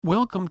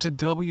Welcome to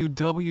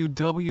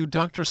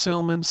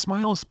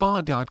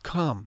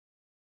www.drsilmansmilespa.com.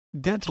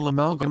 Dental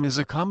amalgam is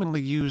a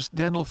commonly used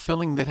dental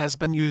filling that has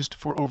been used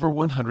for over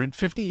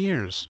 150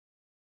 years.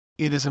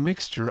 It is a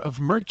mixture of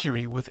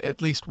mercury with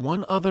at least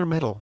one other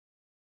metal.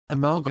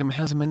 Amalgam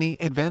has many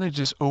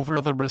advantages over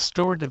other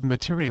restorative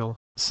material,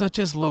 such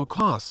as low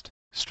cost,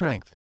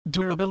 strength,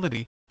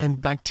 durability, and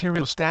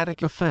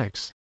bacteriostatic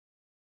effects.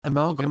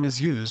 Amalgam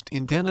is used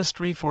in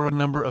dentistry for a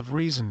number of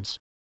reasons.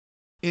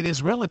 It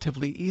is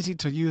relatively easy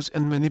to use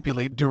and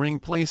manipulate during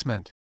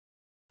placement.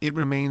 It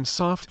remains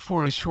soft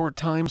for a short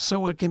time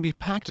so it can be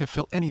packed to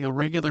fill any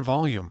irregular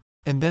volume,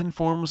 and then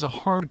forms a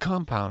hard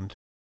compound.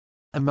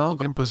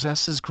 Amalgam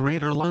possesses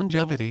greater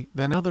longevity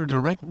than other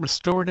direct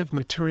restorative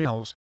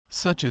materials,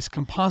 such as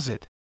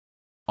composite.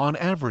 On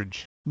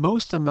average,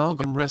 most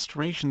amalgam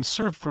restorations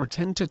serve for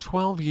 10 to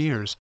 12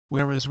 years,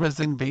 whereas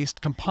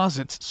resin-based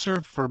composites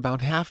serve for about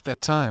half that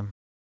time.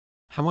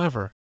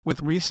 However, with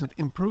recent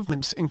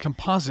improvements in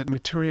composite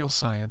material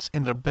science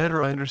and a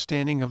better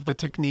understanding of the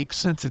technique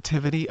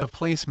sensitivity of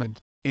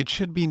placement, it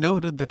should be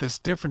noted that this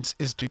difference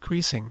is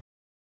decreasing.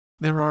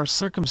 There are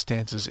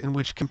circumstances in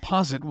which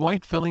composite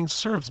white filling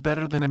serves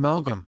better than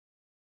amalgam.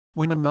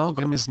 When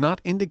amalgam is not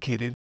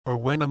indicated, or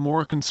when a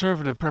more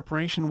conservative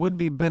preparation would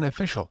be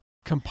beneficial,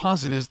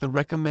 composite is the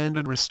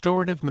recommended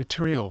restorative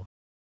material.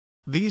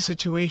 These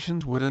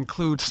situations would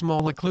include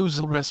small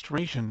occlusal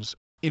restorations,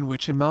 in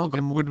which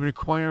amalgam would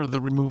require the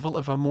removal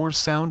of a more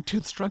sound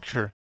tooth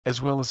structure,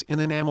 as well as in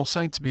enamel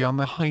sites beyond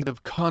the height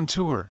of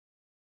contour.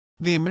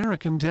 The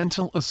American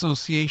Dental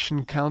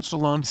Association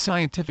Council on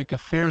Scientific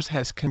Affairs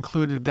has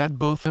concluded that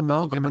both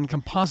amalgam and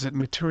composite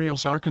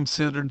materials are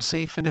considered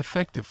safe and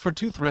effective for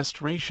tooth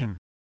restoration.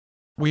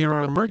 We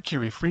are a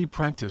mercury-free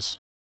practice.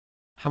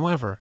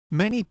 However,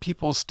 many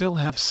people still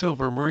have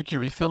silver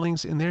mercury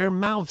fillings in their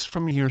mouths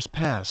from years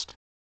past.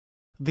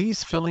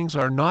 These fillings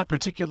are not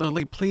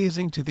particularly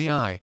pleasing to the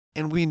eye,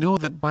 and we know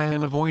that by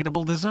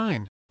unavoidable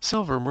design,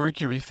 silver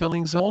mercury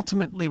fillings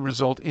ultimately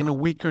result in a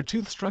weaker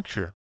tooth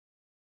structure.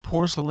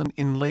 Porcelain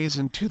inlays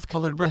and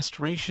tooth-colored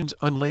restorations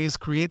inlays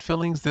create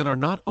fillings that are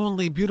not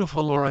only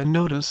beautiful or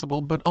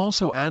unnoticeable but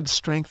also add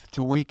strength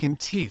to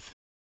weakened teeth.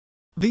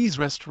 These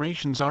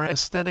restorations are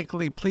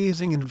aesthetically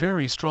pleasing and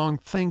very strong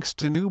thanks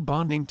to new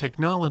bonding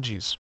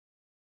technologies.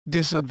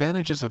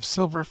 Disadvantages of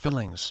silver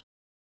fillings.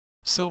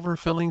 Silver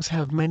fillings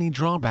have many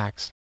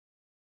drawbacks.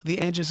 The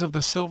edges of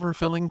the silver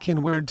filling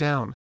can wear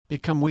down,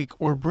 become weak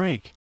or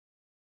break.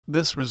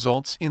 This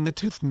results in the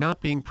tooth not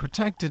being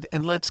protected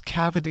and lets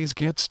cavities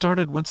get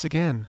started once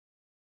again.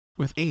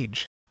 With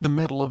age, the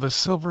metal of a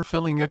silver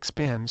filling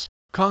expands,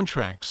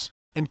 contracts,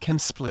 and can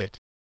split.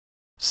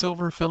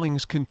 Silver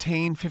fillings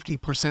contain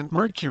 50%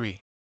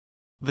 mercury.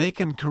 They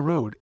can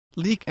corrode,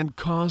 leak and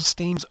cause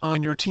stains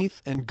on your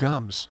teeth and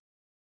gums.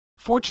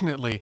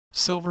 Fortunately,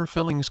 silver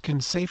fillings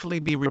can safely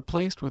be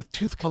replaced with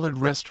tooth-colored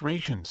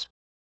restorations.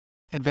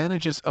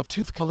 Advantages of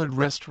tooth-colored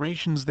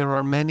restorations. There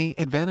are many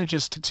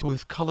advantages to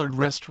tooth-colored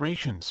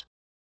restorations.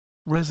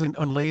 Resin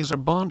inlays are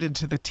bonded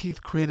to the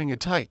teeth creating a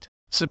tight,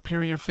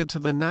 superior fit to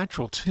the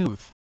natural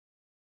tooth.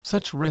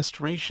 Such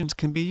restorations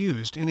can be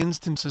used in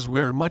instances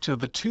where much of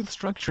the tooth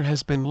structure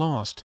has been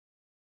lost.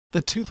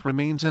 The tooth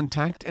remains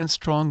intact and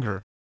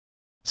stronger.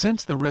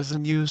 Since the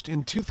resin used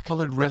in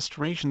tooth-colored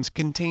restorations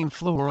contain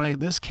fluoride,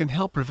 this can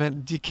help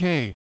prevent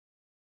decay.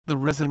 The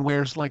resin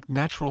wears like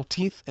natural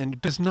teeth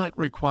and does not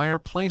require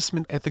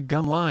placement at the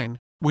gum line,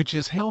 which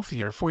is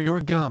healthier for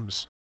your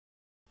gums.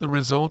 The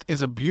result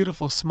is a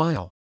beautiful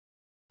smile.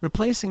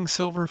 Replacing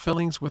silver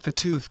fillings with a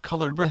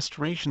tooth-colored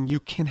restoration. You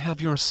can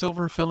have your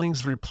silver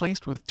fillings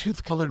replaced with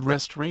tooth-colored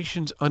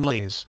restorations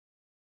inlays.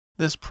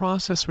 This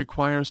process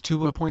requires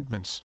 2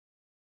 appointments.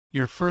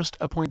 Your first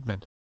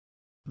appointment.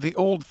 The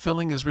old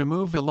filling is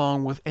removed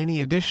along with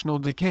any additional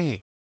decay.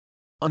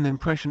 An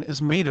impression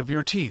is made of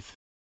your teeth.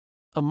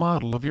 A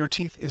model of your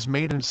teeth is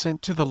made and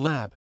sent to the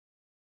lab.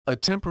 A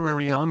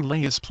temporary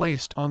onlay is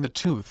placed on the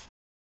tooth.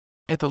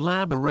 At the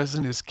lab, a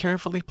resin is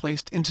carefully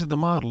placed into the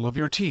model of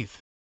your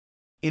teeth.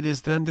 It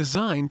is then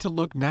designed to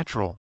look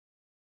natural.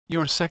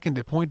 Your second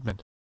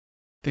appointment.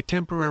 The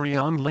temporary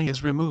onlay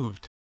is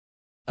removed.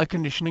 A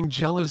conditioning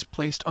gel is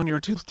placed on your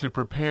tooth to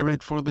prepare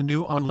it for the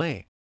new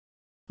onlay.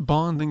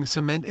 Bonding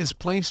cement is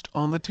placed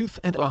on the tooth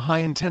and a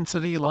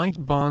high-intensity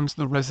light bonds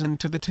the resin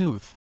to the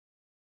tooth.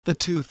 The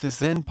tooth is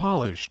then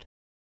polished.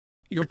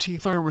 Your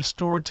teeth are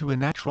restored to a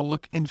natural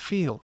look and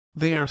feel.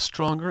 They are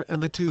stronger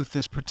and the tooth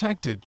is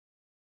protected.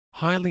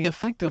 Highly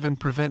effective in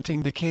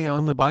preventing decay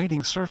on the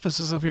biting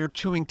surfaces of your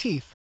chewing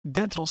teeth.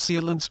 Dental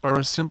sealants are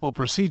a simple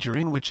procedure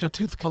in which a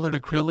tooth-colored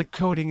acrylic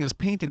coating is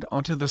painted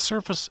onto the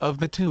surface of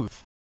the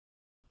tooth.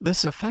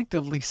 This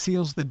effectively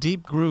seals the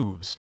deep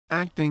grooves,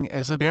 acting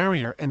as a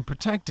barrier and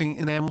protecting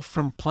enamel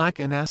from plaque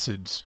and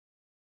acids.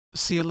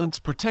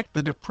 Sealants protect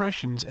the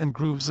depressions and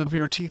grooves of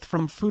your teeth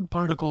from food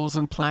particles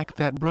and plaque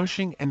that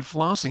brushing and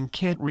flossing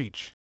can't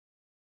reach.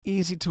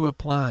 Easy to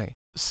apply,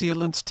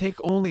 sealants take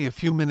only a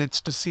few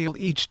minutes to seal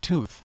each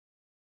tooth.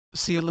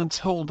 Sealants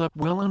hold up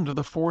well under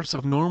the force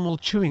of normal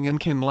chewing and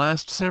can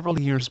last several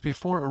years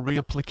before a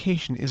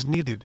reapplication is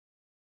needed.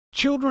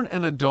 Children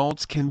and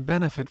adults can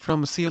benefit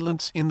from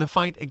sealants in the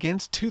fight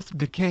against tooth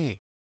decay.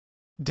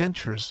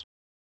 Dentures.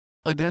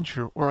 A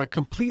denture, or a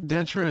complete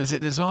denture as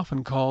it is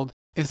often called,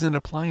 is an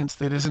appliance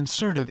that is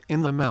inserted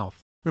in the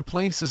mouth,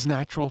 replaces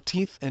natural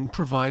teeth and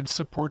provides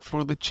support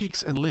for the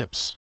cheeks and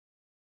lips.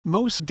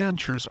 Most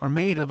dentures are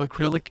made of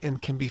acrylic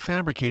and can be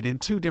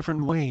fabricated two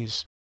different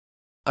ways.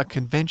 A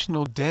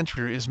conventional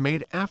denture is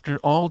made after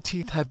all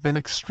teeth have been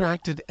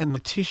extracted and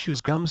the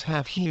tissue's gums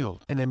have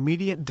healed. An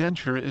immediate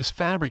denture is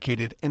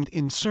fabricated and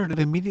inserted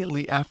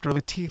immediately after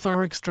the teeth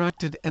are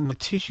extracted and the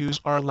tissues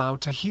are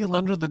allowed to heal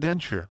under the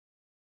denture.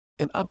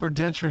 An upper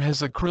denture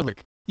has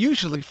acrylic,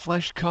 usually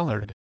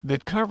flesh-colored,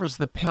 that covers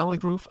the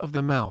palate roof of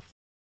the mouth.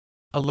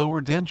 A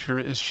lower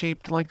denture is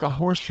shaped like a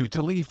horseshoe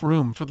to leave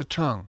room for the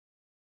tongue.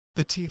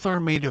 The teeth are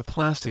made of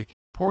plastic,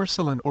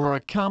 porcelain or a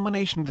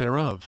combination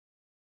thereof.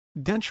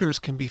 Dentures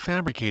can be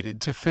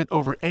fabricated to fit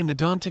over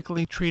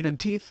endodontically treated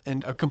teeth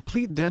and a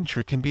complete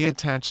denture can be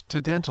attached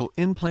to dental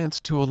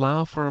implants to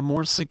allow for a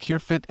more secure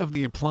fit of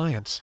the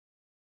appliance.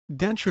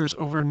 Dentures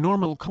over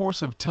normal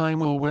course of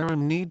time will wear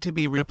and need to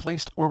be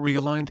replaced or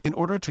realigned in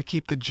order to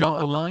keep the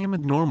jaw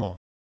alignment normal.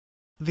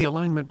 The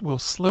alignment will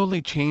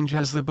slowly change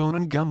as the bone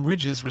and gum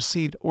ridges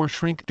recede or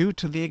shrink due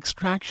to the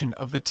extraction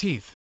of the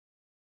teeth.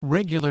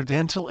 Regular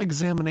dental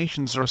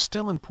examinations are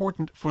still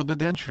important for the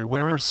denture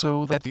wearer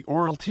so that the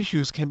oral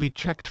tissues can be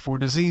checked for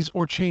disease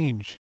or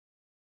change.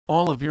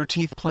 All of your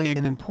teeth play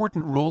an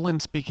important role in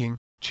speaking,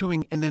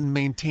 chewing and in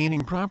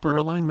maintaining proper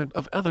alignment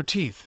of other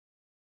teeth.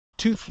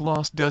 Tooth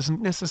loss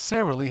doesn't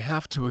necessarily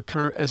have to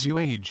occur as you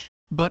age,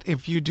 but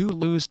if you do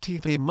lose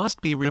teeth they must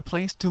be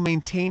replaced to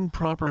maintain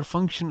proper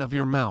function of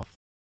your mouth.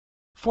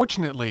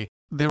 Fortunately,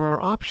 there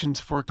are options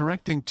for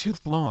correcting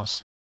tooth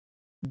loss.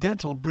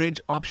 Dental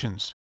bridge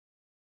options.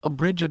 A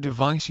bridge, a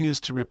device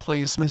used to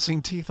replace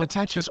missing teeth,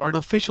 attaches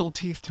artificial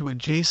teeth to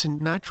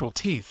adjacent natural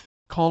teeth,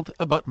 called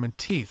abutment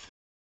teeth.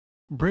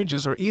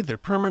 Bridges are either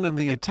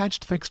permanently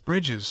attached fixed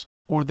bridges,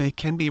 or they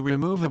can be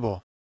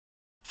removable.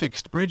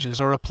 Fixed bridges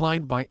are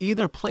applied by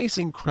either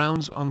placing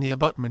crowns on the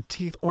abutment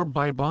teeth or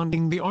by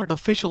bonding the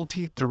artificial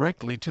teeth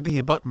directly to the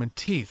abutment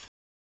teeth.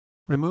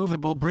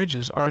 Removable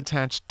bridges are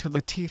attached to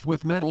the teeth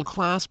with metal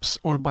clasps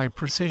or by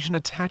precision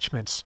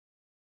attachments.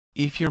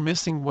 If you're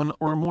missing one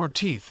or more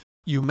teeth,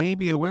 you may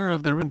be aware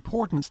of their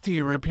importance to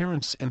your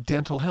appearance and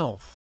dental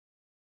health.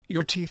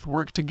 Your teeth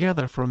work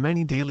together for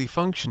many daily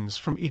functions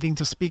from eating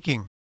to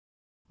speaking.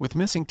 With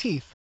missing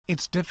teeth,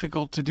 it's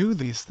difficult to do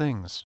these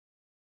things.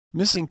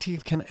 Missing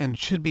teeth can and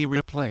should be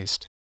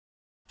replaced.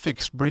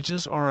 Fixed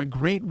bridges are a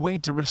great way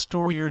to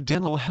restore your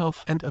dental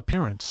health and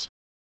appearance.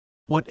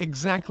 What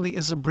exactly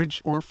is a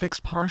bridge or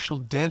fixed partial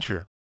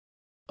denture?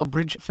 A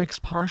bridge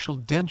fixed partial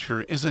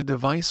denture is a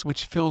device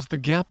which fills the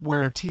gap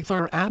where teeth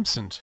are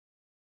absent.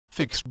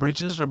 Fixed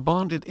bridges are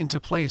bonded into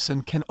place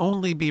and can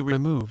only be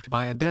removed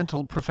by a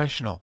dental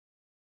professional.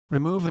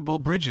 Removable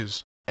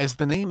bridges, as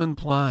the name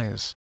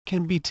implies,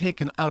 can be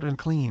taken out and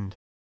cleaned.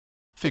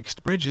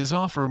 Fixed bridges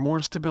offer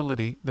more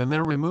stability than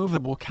their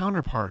removable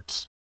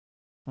counterparts.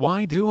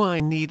 Why do I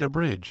need a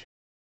bridge?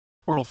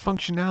 Oral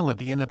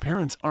functionality and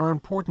appearance are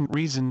important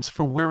reasons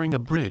for wearing a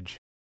bridge.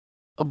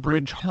 A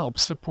bridge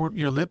helps support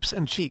your lips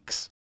and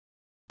cheeks.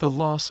 The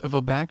loss of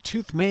a back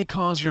tooth may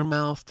cause your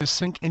mouth to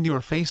sink and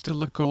your face to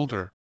look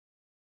older.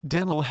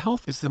 Dental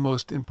health is the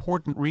most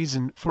important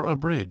reason for a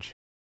bridge.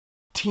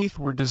 Teeth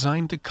were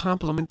designed to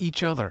complement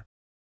each other.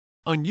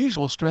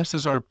 Unusual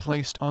stresses are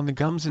placed on the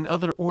gums and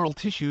other oral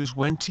tissues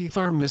when teeth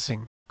are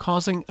missing,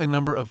 causing a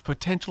number of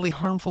potentially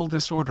harmful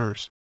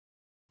disorders.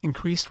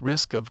 Increased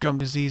risk of gum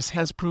disease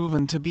has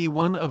proven to be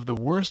one of the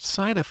worst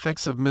side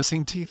effects of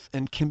missing teeth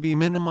and can be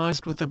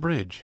minimized with a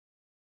bridge.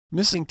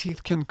 Missing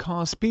teeth can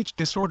cause speech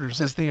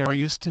disorders as they are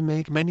used to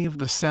make many of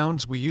the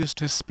sounds we use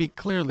to speak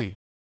clearly.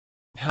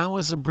 How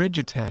is a bridge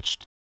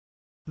attached?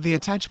 The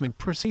attachment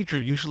procedure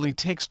usually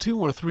takes 2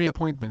 or 3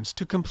 appointments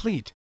to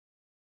complete.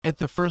 At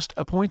the first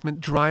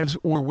appointment, drives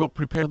or will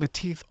prepare the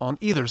teeth on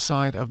either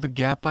side of the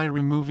gap by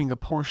removing a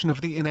portion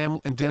of the enamel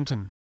and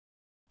dentin.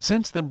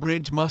 Since the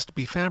bridge must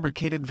be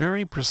fabricated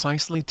very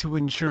precisely to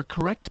ensure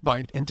correct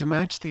bite and to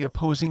match the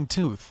opposing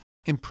tooth,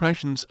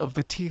 impressions of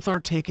the teeth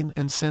are taken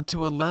and sent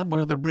to a lab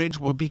where the bridge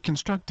will be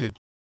constructed.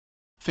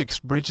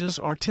 Fixed bridges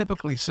are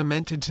typically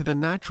cemented to the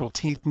natural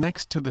teeth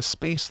next to the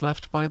space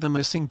left by the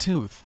missing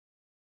tooth.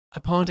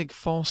 A pontic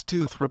false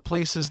tooth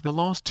replaces the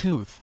lost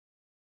tooth.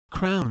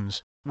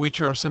 Crowns,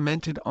 which are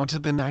cemented onto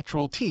the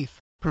natural teeth,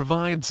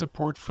 provide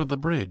support for the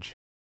bridge.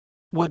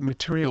 What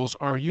materials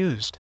are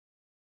used?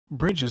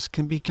 Bridges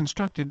can be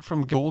constructed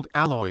from gold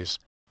alloys,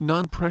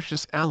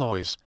 non-precious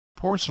alloys,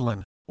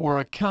 porcelain, or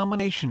a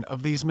combination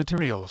of these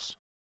materials.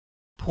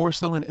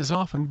 Porcelain is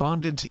often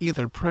bonded to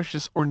either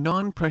precious or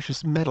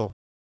non-precious metal.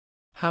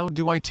 How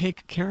do I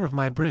take care of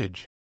my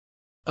bridge?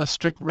 A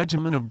strict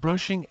regimen of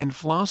brushing and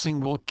flossing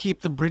will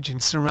keep the bridge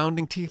and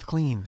surrounding teeth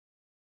clean.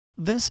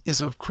 This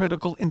is of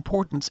critical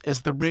importance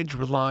as the bridge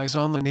relies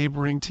on the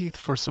neighboring teeth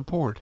for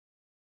support.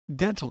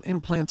 Dental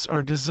implants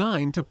are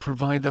designed to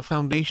provide the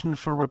foundation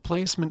for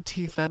replacement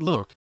teeth that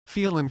look,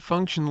 feel and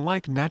function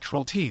like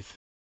natural teeth.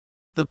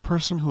 The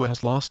person who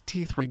has lost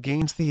teeth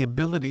regains the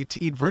ability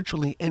to eat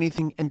virtually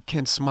anything and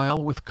can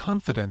smile with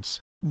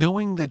confidence,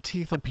 knowing that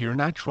teeth appear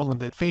natural and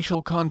that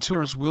facial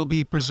contours will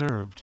be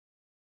preserved.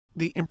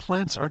 The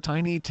implants are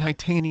tiny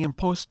titanium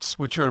posts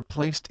which are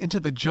placed into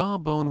the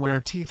jawbone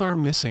where teeth are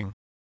missing.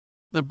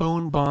 The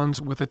bone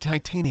bonds with the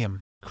titanium,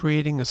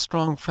 creating a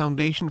strong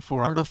foundation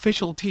for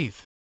artificial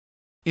teeth.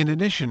 In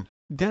addition,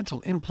 dental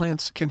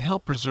implants can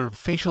help preserve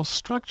facial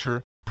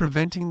structure,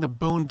 preventing the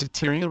bone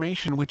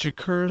deterioration which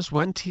occurs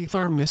when teeth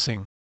are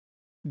missing.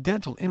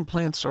 Dental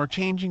implants are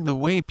changing the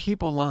way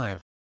people live.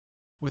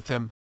 With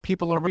them,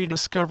 people are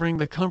rediscovering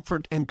the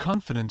comfort and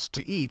confidence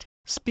to eat,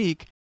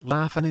 speak,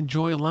 laugh and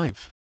enjoy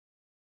life.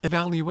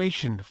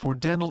 Evaluation for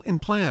dental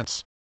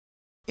implants.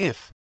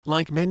 If,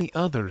 like many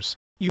others,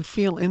 you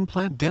feel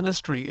implant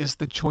dentistry is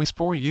the choice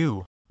for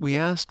you, we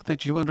ask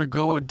that you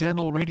undergo a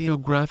dental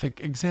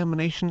radiographic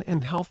examination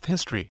and health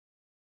history.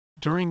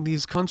 During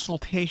these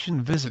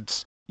consultation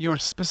visits, your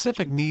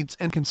specific needs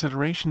and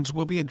considerations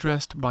will be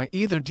addressed by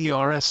either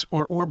DRS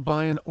or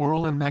by an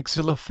oral and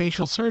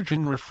maxillofacial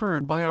surgeon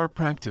referred by our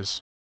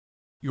practice.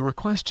 Your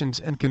questions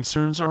and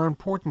concerns are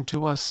important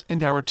to us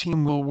and our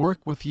team will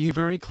work with you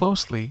very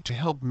closely to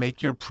help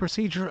make your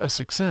procedure a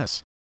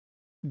success.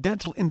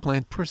 Dental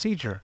implant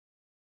procedure.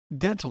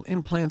 Dental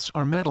implants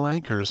are metal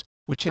anchors,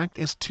 which act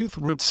as tooth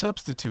root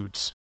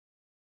substitutes.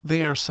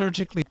 They are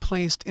surgically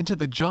placed into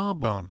the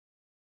jawbone.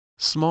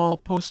 Small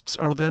posts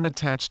are then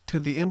attached to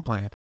the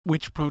implant,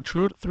 which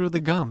protrude through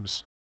the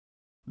gums.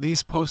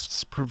 These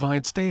posts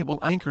provide stable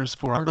anchors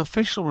for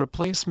artificial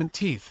replacement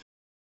teeth.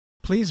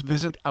 Please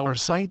visit our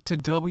site to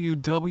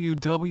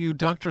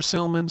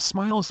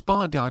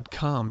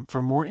www.drsilmansmilespa.com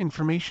for more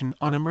information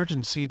on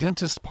emergency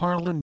dentist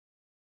Parlin.